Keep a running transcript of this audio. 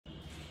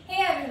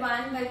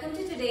everyone, welcome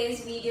to today's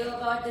video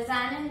about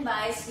DesignO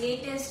V's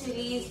latest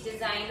release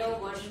DesignO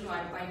version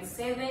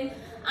 1.7.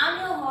 I'm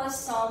your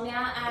host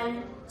Saumya,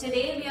 and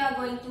today we are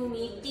going to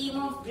meet team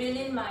of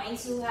brilliant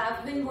minds who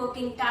have been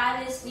working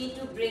tirelessly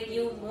to bring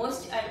you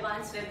most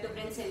advanced web to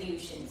print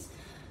solutions.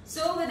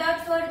 So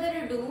without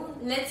further ado,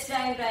 let's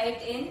dive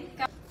right in.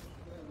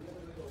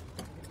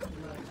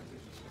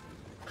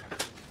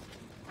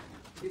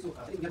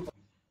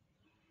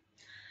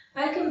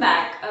 Welcome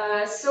back.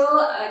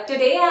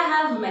 Today I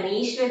have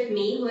Manish with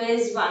me, who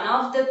is one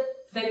of the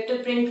web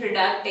to print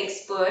product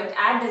expert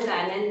at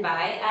DesignO V,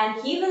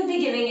 and he will be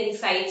giving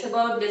insights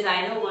about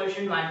DesignO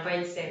version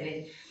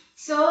 1.7.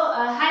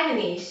 Hi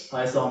Manish.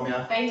 Hi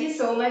Saumya. Thank you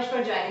so much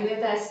for joining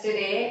with us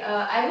today.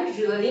 I would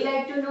really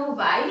like to know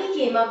why we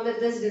came up with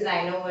this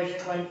DesignO version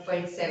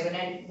 1.7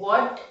 and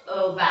what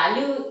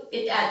value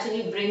it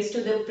actually brings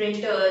to the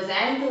printers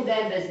and to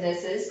their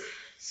businesses.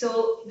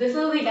 So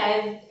before we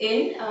dive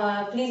in,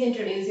 please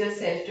introduce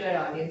yourself to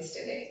our audience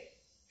today.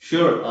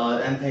 Sure,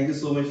 and thank you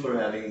so much for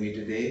having me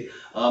today.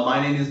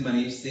 My name is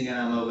Manish Singh and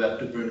I'm a web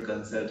to print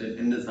consultant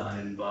in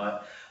DesignO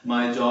V.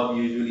 My job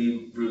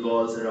usually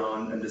revolves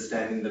around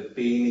understanding the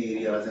pain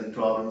areas and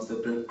problems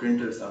the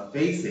printers are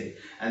facing,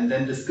 and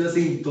then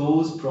discussing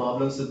those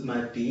problems with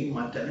my team,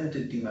 my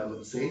talented team I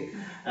would say,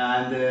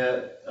 and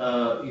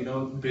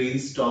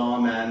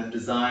brainstorm and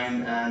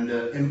design and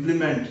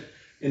implement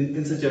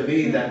in such a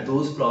way that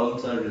those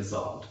problems are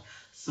resolved.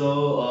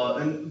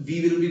 And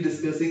we will be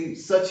discussing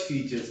such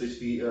features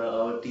which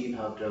our team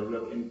have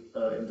developed in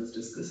this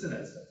discussion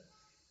as well.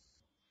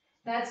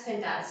 That's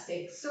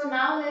fantastic. So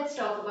now let's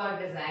talk about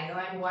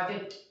DesignO and what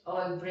it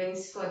all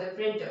brings for the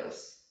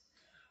printers.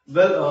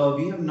 Well,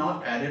 we have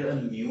not added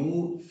a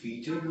new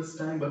feature this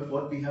time, but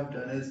what we have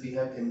done is we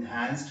have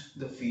enhanced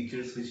the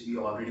features which we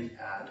already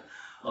had.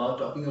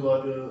 Talking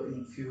about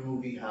in few,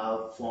 we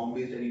have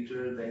form-based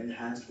editor, the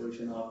enhanced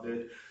version of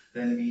it.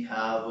 Then we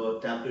have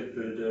a template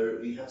builder.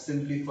 We have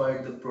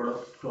simplified the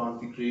product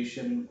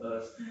configuration,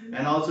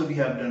 and also we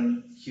have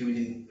done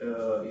huge,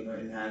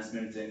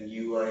 enhancements in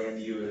UI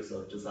and UX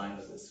of design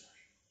of this.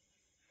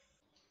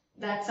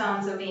 That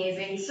sounds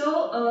amazing.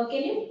 So,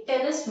 can you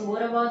tell us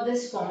more about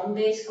this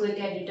form-based quick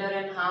editor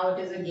and how it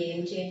is a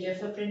game changer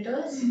for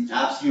printers?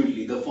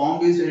 Absolutely. The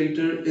form-based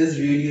editor is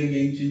really a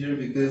game changer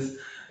because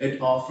it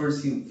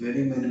offers you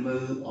very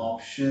minimal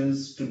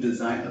options to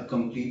design a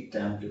complete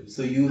template.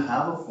 So you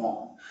have a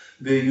form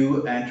where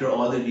you enter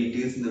all the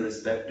details in the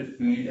respective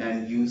field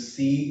and you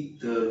see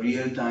the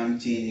real-time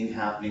changing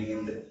happening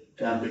in the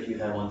template you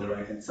have on the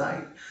right-hand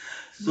side.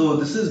 So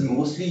this is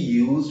mostly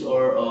used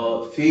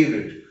or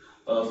favorite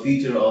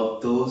feature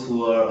of those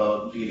who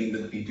are dealing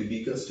with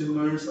B2B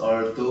customers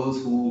or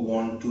those who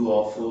want to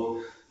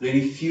offer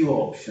very few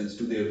options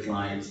to their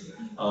clients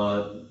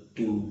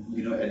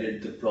to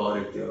edit the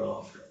product they're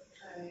offering.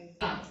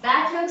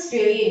 That looks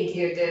really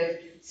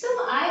intuitive. So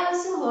I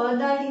also heard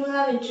that you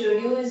have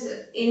introduced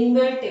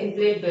Inbuilt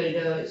Template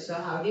Builder. So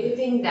how do you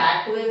think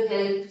that will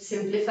help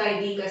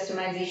simplify the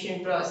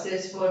customization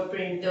process for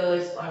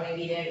printers or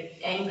maybe their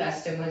end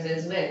customers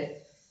as well?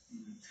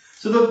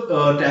 So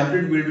the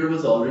template builder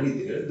was already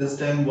there. This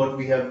time what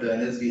we have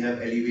done is we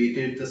have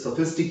elevated the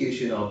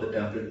sophistication of the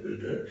template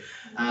builder,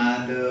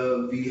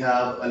 and we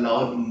have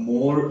allowed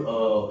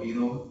more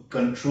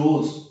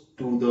controls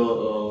to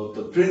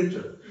the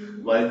printer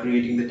while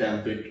creating the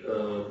template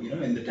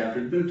in the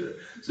template builder.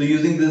 So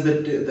using this,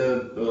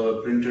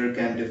 the printer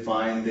can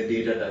define the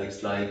data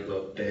types like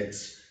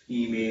text,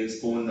 emails,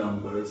 phone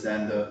numbers,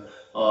 and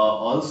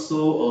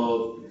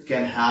also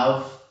can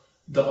have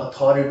the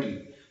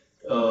authority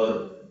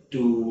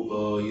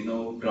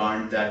to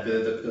grant that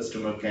whether the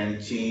customer can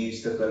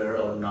change the color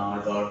or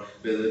not, or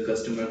whether the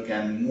customer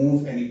can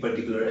move any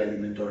particular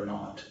element or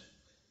not.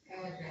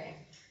 Okay.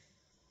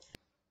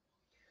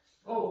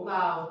 Oh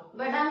wow,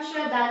 but I'm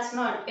sure that's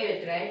not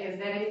it, right? Is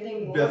there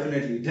anything more?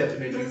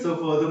 Definitely. So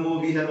furthermore,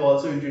 we have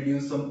also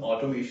introduced some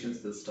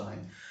automations this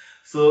time.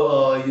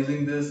 So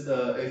using this,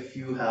 if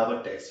you have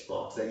a text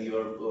box and you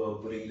are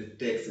putting the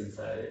text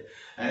inside it,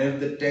 and if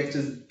the text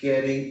is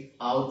getting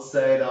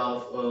outside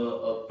of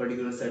a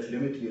particular set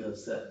limit you have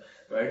set,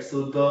 right?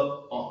 So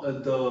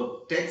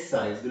the text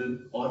size will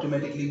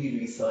automatically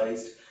be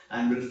resized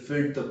and will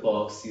fit the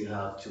box you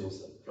have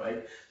chosen,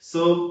 right?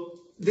 So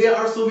there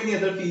are so many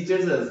other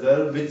features as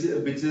well, which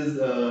is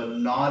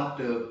not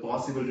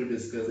possible to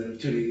discuss in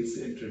today's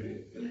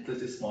interview, in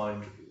such a small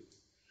interview.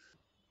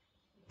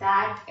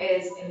 That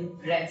is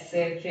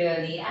impressive,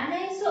 really. And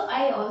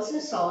I also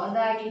saw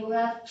that you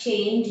have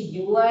changed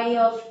UI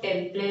of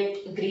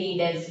template grid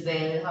as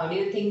well. How do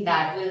you think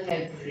that will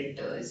help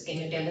printers?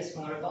 Can you tell us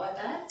more about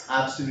that?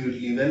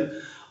 Absolutely.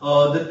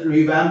 Well, the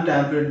revamped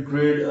template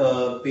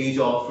grid page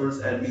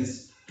offers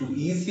admins to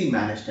easily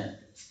manage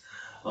templates,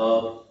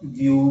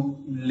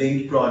 view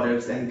linked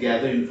products, and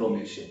gather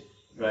information,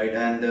 right?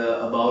 And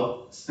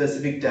about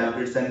specific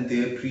templates and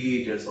their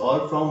creators,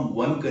 all from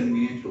one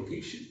convenient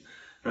location,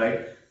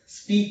 right?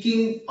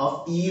 Speaking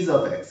of ease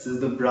of access,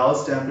 the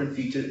browse template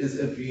feature is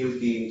a real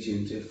game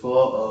changer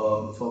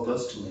for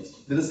customers.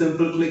 With a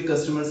simple click,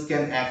 customers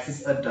can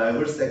access a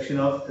diverse section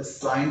of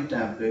assigned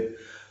template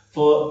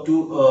for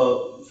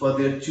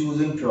their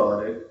chosen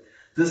product.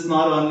 This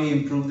not only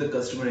improves the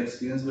customer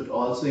experience but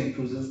also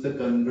improves the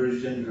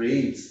conversion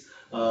rates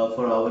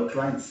for our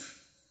clients.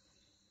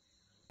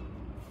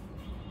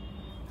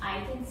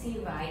 I can see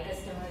why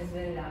customers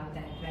will love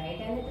that, right?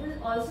 And it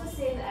will also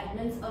save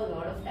admins a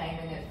lot of time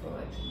and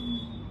effort.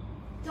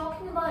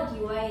 Talking about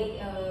UI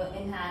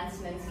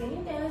enhancements, can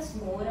you tell us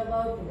more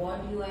about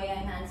what UI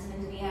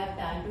enhancements we have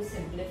done to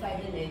simplify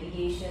the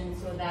navigation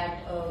so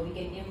that we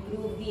can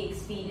improve the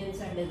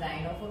experience on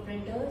DesignO for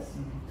printers?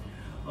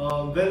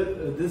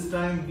 This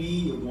time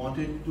we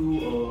wanted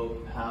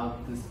to have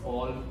this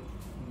all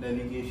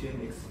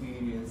navigation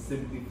experience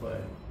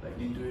simplified, like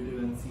intuitive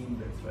and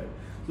seamless, right?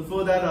 So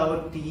for that,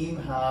 our team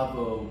have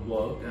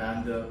worked,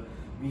 and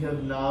we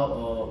have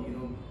now,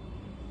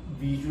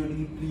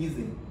 visually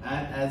pleasing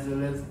and as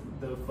well as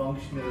the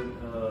functional,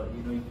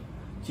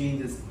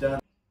 changes done.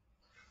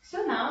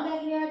 So now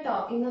that we are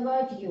talking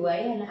about UI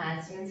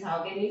enhancements,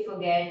 how can we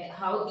forget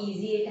how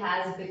easy it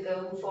has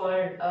become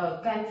for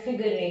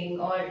configuring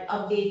or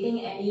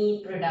updating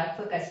any product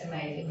for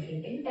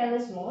customizing? Can you tell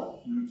us more?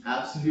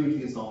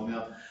 Absolutely,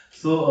 Saumya.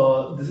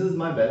 So this is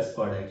my best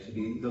part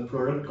actually. The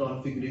product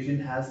configuration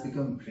has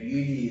become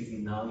really easy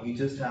now. You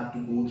just have to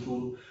go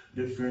through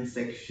different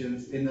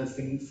sections in a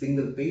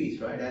single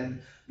page, right?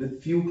 And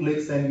with few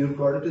clicks and your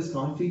product is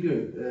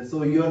configured.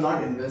 So you are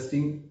not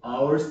investing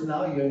hours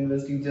now. You're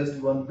investing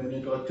just 1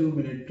 minute or 2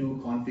 minutes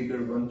to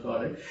configure one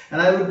product.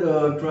 And I would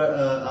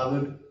I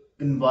would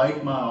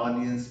invite my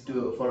audience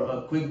to for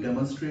a quick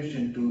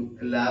demonstration to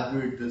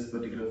elaborate this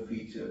particular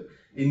feature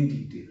in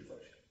detail.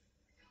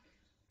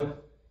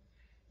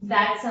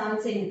 That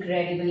sounds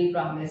incredibly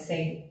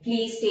promising.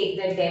 Please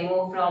take the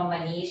demo from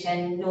Manish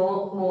and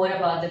know more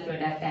about the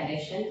product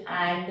addition.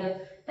 And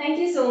thank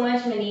you so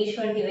much, Manish,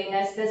 for giving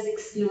us this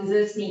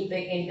exclusive sneak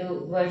peek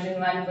into version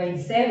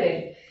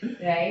 1.7.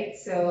 Right?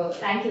 So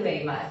thank you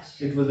very much.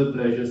 It was a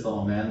pleasure,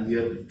 Saumya, and we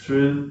are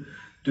thrilled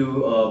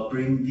to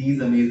bring these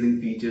amazing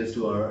features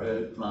to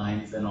our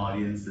clients and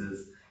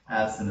audiences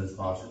as soon as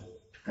possible.